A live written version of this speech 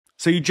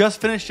So you just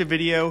finished a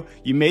video,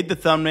 you made the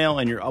thumbnail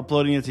and you're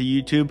uploading it to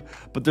YouTube,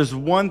 but there's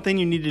one thing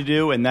you need to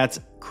do, and that's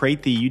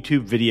create the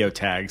YouTube video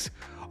tags.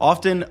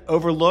 Often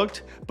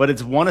overlooked, but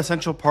it's one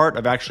essential part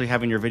of actually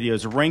having your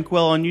videos rank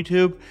well on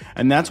YouTube.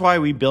 And that's why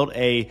we built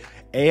a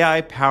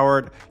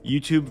AI-powered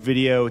YouTube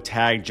video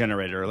tag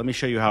generator. Let me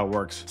show you how it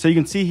works. So you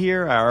can see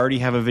here, I already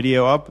have a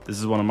video up. This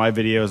is one of my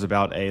videos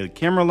about a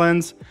camera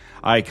lens.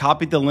 I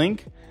copied the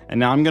link, and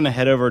now I'm gonna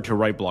head over to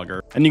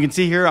RightBlogger. And you can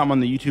see here, I'm on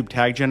the YouTube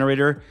tag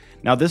generator.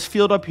 Now this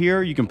field up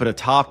here, you can put a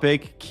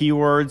topic,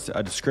 keywords,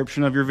 a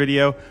description of your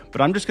video, but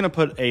I'm just gonna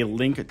put a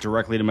link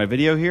directly to my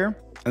video here,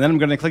 and then I'm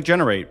gonna click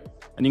generate.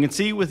 And you can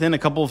see within a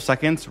couple of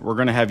seconds, we're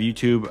gonna have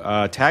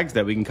YouTube tags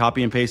that we can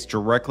copy and paste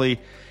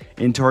directly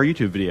into our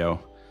YouTube video.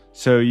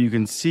 So you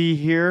can see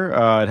here,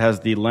 it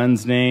has the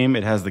lens name,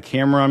 it has the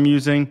camera I'm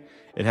using,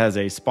 it has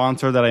a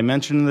sponsor that I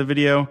mentioned in the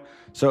video.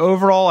 So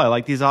overall, I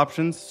like these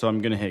options. So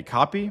I'm gonna hit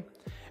copy,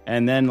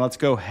 and then let's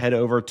go head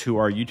over to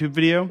our YouTube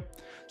video.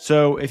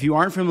 So if you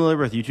aren't familiar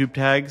with YouTube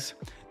tags,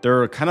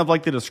 they're kind of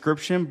like the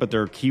description, but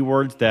they're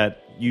keywords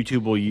that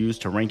YouTube will use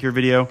to rank your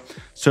video.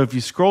 So if you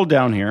scroll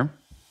down here,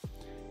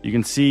 you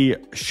can see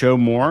show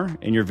more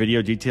in your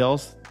video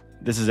details.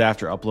 This is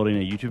after uploading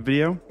a YouTube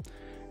video.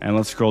 And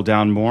let's scroll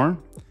down more,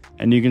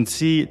 and you can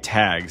see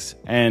tags.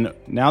 And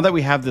now that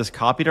we have this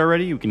copied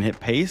already, we can hit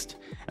paste,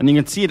 and you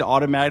can see it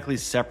automatically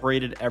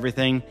separated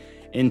everything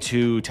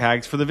into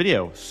tags for the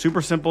video.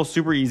 Super simple,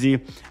 super easy.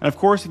 And of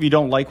course, if you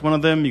don't like one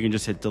of them, you can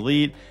just hit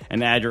delete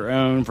and add your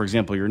own, for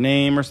example, your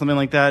name or something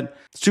like that.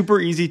 Super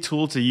easy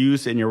tool to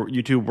use in your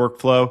YouTube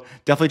workflow.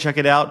 Definitely check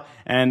it out.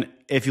 And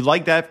if you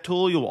like that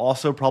tool, you'll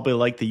also probably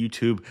like the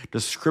YouTube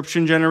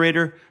description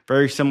generator.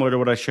 Very similar to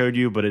what I showed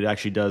you, but it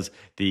actually does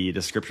the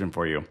description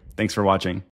for you. Thanks for watching.